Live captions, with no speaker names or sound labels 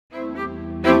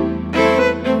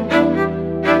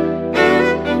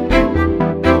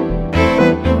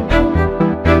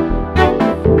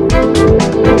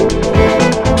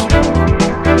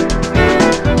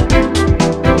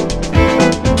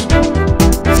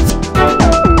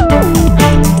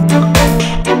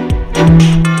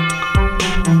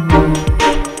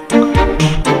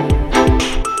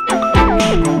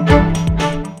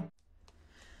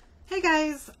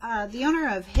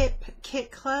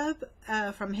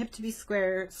from Hip to Be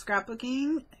Square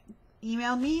Scrapbooking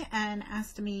emailed me and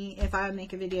asked me if I would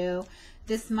make a video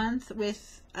this month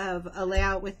of a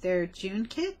layout with their June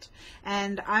kit,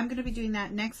 and I'm going to be doing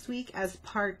that next week as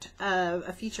part of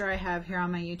a feature I have here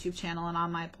on my YouTube channel and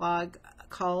on my blog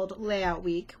called Layout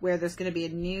Week, where there's going to be a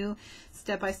new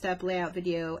step-by-step layout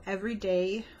video every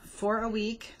day for a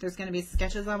week. There's going to be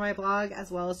sketches on my blog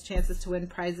as well as chances to win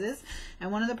prizes,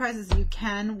 and one of the prizes you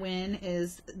can win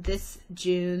is this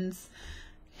June's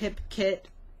Hip Kit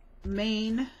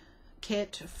main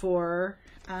kit for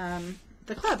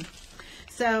the club.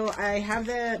 So I have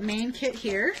the main kit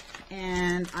here,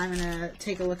 and I'm going to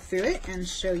take a look through it and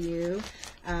show you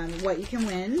what you can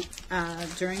win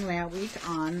during Layout Week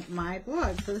on my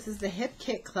blog. So this is the Hip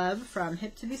Kit Club from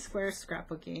Hip to Be Square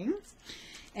Scrapbooking,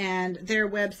 and their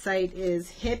website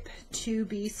is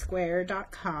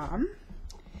hip2besquare.com.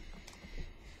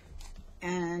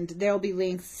 And there'll be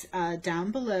links down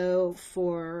below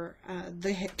for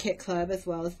the Hip Kit Club as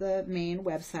well as the main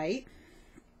website.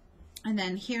 And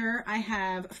then here I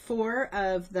have 4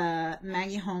 of the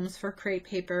Maggie Holmes for Crepe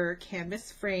Paper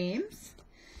canvas frames,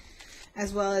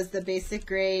 as well as the Basic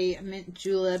Gray Mint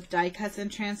Julep die cuts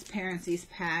and transparencies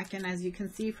pack. And as you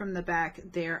can see from the back,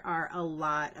 there are a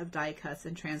lot of die cuts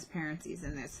and transparencies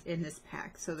in this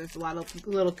pack. So there's a lot of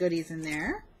little goodies in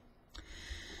there.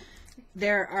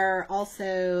 There are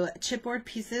also chipboard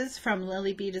pieces from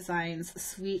Lily Bee Designs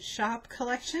Sweet Shop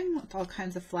collection with all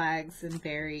kinds of flags and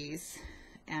berries.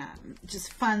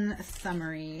 Just fun,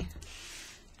 summery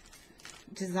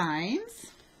designs.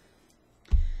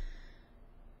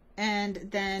 And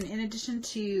then in addition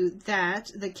to that,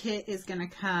 the kit is going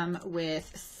to come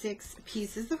with 6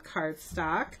 pieces of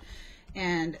cardstock,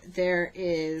 and there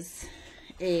is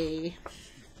a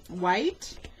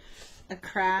white, a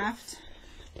craft,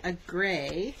 a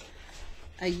gray,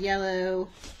 a yellow,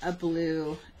 a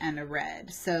blue, and a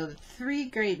red. So 3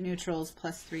 great neutrals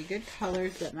plus 3 good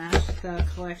colors that match the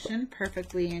collection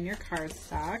perfectly in your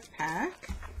cardstock pack.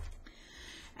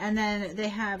 And then they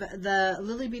have the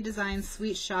Lily Bee Design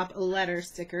Sweet Shop letter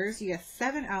stickers. You get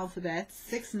 7 alphabets,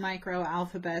 6 micro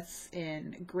alphabets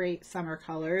in great summer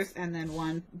colors, and then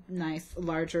 1 nice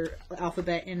larger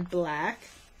alphabet in black.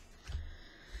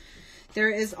 There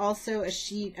is also a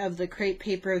sheet of the crepe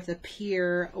paper, the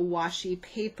Pier washi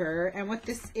paper, and what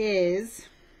this is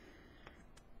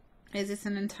it's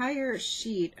an entire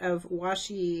sheet of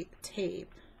washi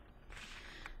tape,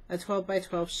 a 12 by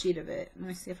 12 sheet of it. Let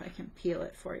me see if I can peel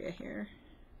it for you here.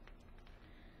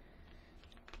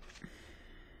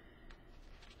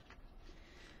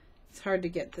 It's hard to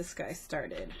get this guy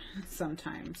started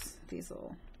sometimes, these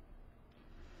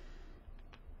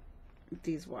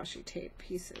washi tape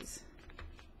pieces.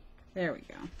 There we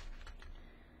go.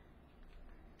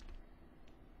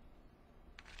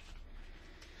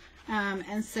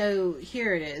 And so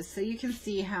here it is. So you can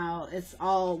see how it's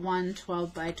all one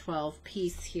 12 by 12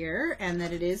 piece here, and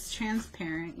that it is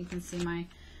transparent. You can see my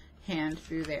hand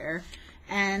through there.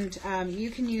 And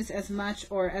you can use as much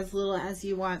or as little as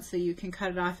you want, so you can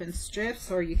cut it off in strips,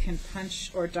 or you can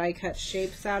punch or die cut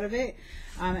shapes out of it.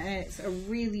 And it's a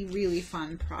really, really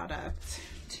fun product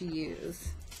to use.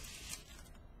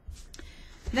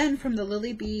 Then from the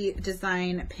Lily Bee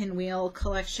Design Pinwheel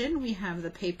collection, we have the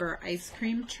paper ice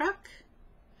cream truck.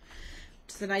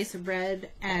 It's a nice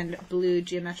red and blue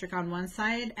geometric on one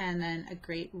side, and then a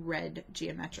great red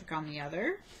geometric on the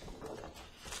other.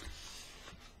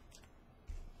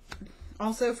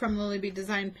 Also from Lily Bee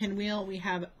Design Pinwheel, we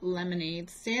have lemonade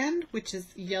stand, which is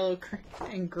yellow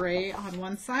and gray on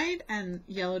one side and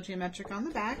yellow geometric on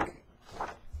the back.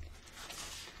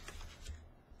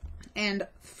 And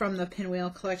from the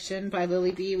Pinwheel collection by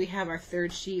Lily Bee, we have our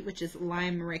 3rd sheet, which is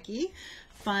Lime Ricky.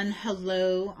 Fun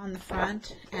hello on the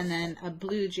front, and then a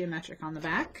blue geometric on the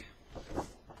back.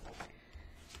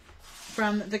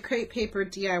 From the Crepe Paper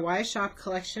DIY Shop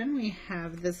collection, we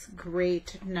have this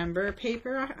great number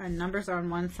paper, and numbers are on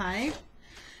one side.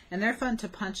 And they're fun to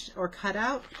punch or cut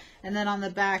out. And then on the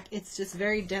back, it's just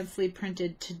very densely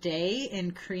printed today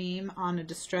in cream on a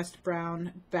distressed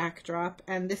brown backdrop.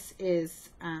 And this is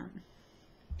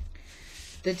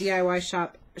the DIY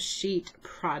Shop sheet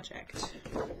project.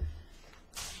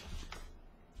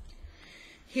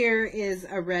 Here is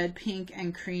a red, pink,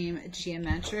 and cream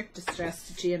geometric,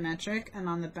 distressed geometric. And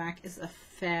on the back is a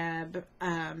fab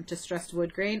distressed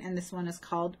wood grain, and this one is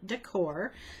called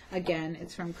Decor. Again,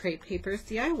 it's from Crepe Paper's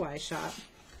DIY Shop.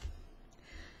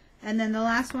 And then the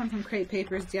last one from Crepe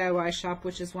Paper's DIY Shop,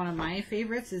 which is one of my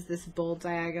favorites, is this bold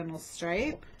diagonal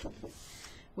stripe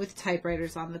with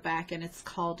typewriters on the back, and it's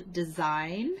called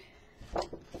Design.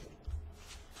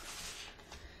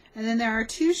 And then there are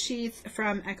 2 sheets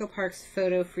from Echo Park's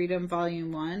Photo Freedom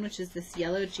Volume 1, which is this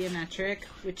yellow geometric,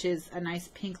 which is a nice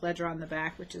pink ledger on the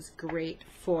back, which is great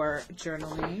for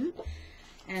journaling.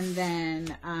 And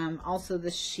then also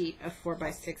the sheet of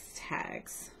 4x6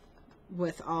 tags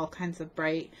with all kinds of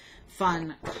bright,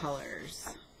 fun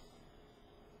colors.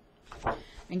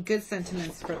 And good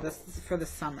sentiments for the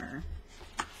summer.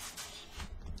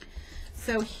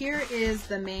 So here is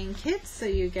the main kit. So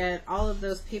you get all of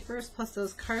those papers plus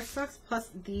those cardstocks plus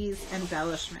these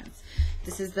embellishments.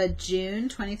 This is the June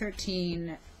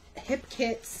 2013 Hip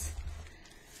Kits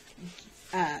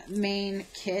main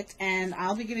kit, and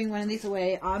I'll be giving one of these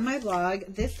away on my blog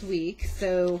this week.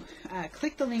 So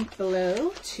click the link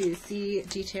below to see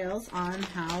details on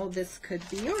how this could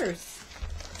be yours.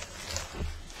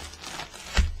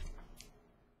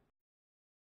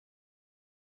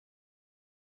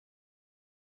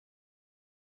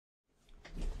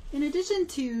 In addition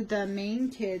to the main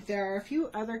kit, there are a few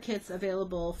other kits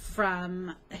available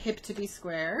from Hip to Be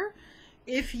Square.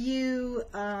 If you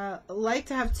like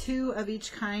to have 2 of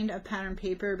each kind of pattern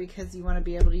paper because you want to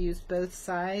be able to use both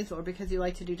sides, or because you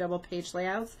like to do double page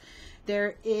layouts,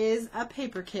 there is a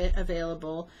paper kit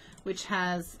available which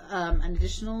has an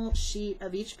additional sheet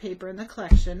of each paper in the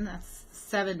collection. That's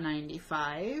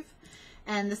 $7.95.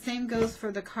 And the same goes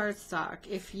for the cardstock.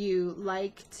 If you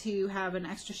like to have an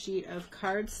extra sheet of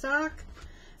cardstock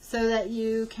so that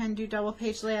you can do double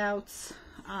page layouts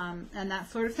and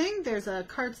that sort of thing, there's a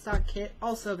cardstock kit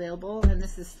also available, and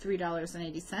this is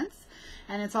 $3.80.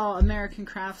 And it's all American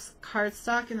Crafts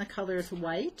cardstock in the colors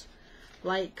white,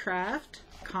 light craft,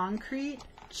 concrete,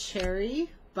 cherry,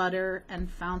 butter, and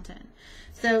fountain.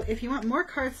 So if you want more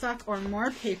cardstock or more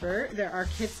paper, there are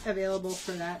kits available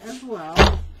for that as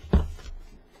well.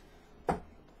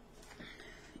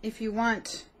 If you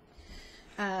want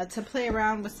to play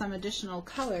around with some additional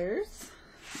colors,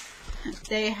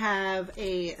 they have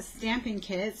a stamping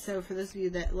kit. So for those of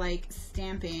you that like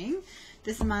stamping,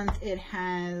 this month it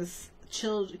has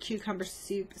chilled cucumber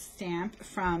soup stamp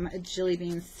from Jilly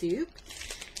Bean Soup,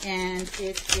 and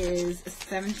it is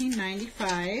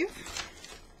 $17.95.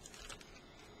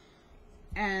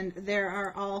 And there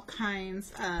are all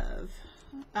kinds of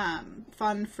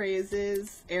fun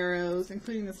phrases, arrows,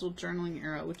 including this little journaling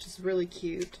arrow, which is really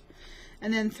cute.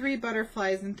 And then 3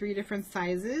 butterflies in 3 different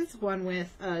sizes, one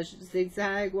with a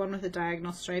zigzag, one with a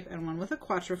diagonal stripe, and one with a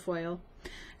quatrefoil.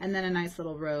 And then a nice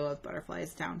little row of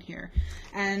butterflies down here.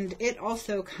 And it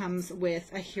also comes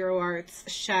with a Hero Arts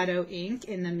Shadow ink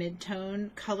in the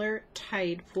mid-tone color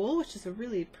Tide Pool, which is a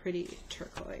really pretty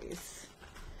turquoise.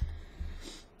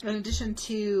 In addition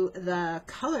to the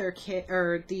color kit,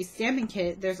 or the stamping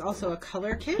kit, there's also a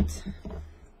color kit.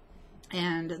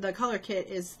 And the color kit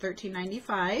is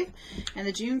 $13.95. And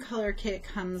the June color kit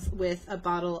comes with a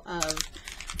bottle of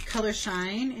Color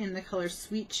Shine in the color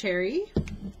Sweet Cherry,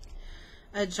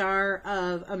 a jar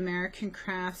of American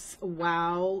Crafts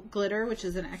Wow glitter, which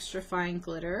is an extra fine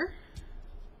glitter.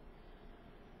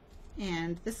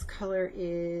 And this color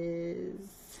is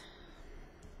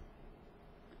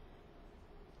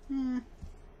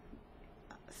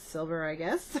silver, I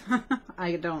guess.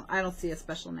 I don't see a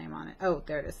special name on it. Oh,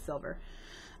 there it is, silver.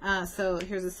 So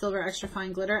here's a silver extra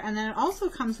fine glitter, and then it also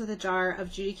comes with a jar of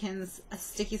Judykin's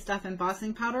Sticky Stuff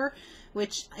embossing powder,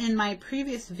 which in my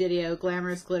previous video,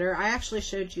 Glamorous Glitter, I actually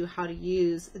showed you how to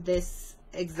use this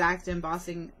exact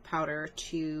embossing powder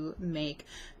to make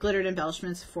glittered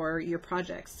embellishments for your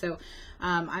projects. So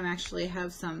I actually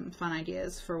have some fun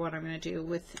ideas for what I'm going to do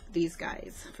with these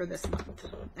guys for this month.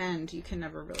 And you can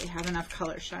never really have enough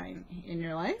color shine in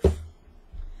your life.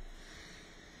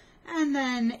 And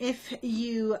then if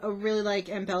you really like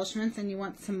embellishments and you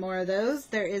want some more of those,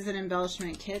 there is an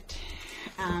embellishment kit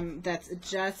that's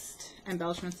just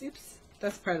embellishments. Oops,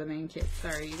 that's part of the main kit.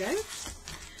 Sorry, you guys.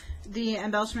 The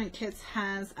embellishment kits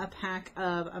has a pack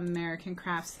of American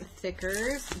Crafts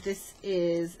thickers. This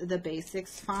is the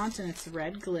Basics font, and it's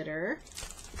red glitter.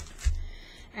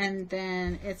 And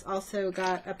then it's also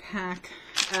got a pack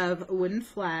of wooden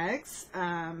flags,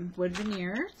 wood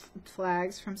veneer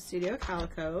flags from Studio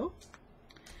Calico.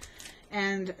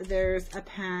 And there's a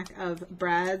pack of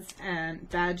brads and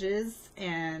badges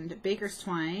and baker's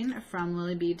twine from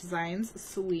Lily Bee Designs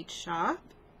Sweet Shop.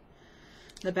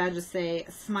 The badges say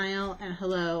smile and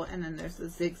hello, and then there's a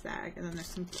zigzag, and then there's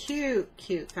some cute,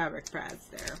 cute fabric brads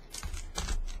there.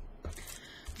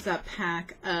 There's a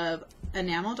pack of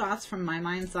enamel dots from My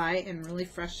Mind's Eye in really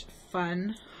fresh,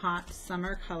 fun, hot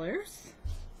summer colors.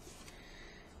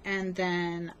 And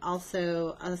then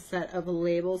also a set of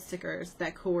label stickers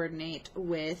that coordinate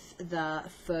with the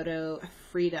Photo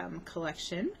Freedom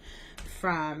collection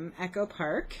from Echo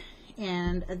Park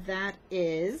and that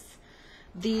is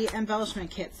the embellishment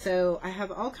kit. So I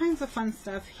have all kinds of fun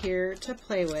stuff here to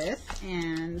play with,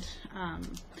 and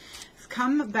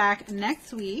come back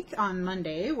next week on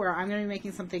Monday where I'm going to be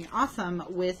making something awesome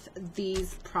with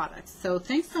these products. So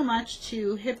thanks so much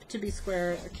to Hip to Be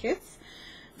Square Kits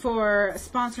for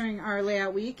sponsoring our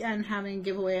layout week and having a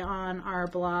giveaway on our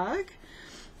blog,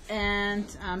 and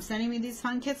sending me these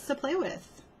fun kits to play with.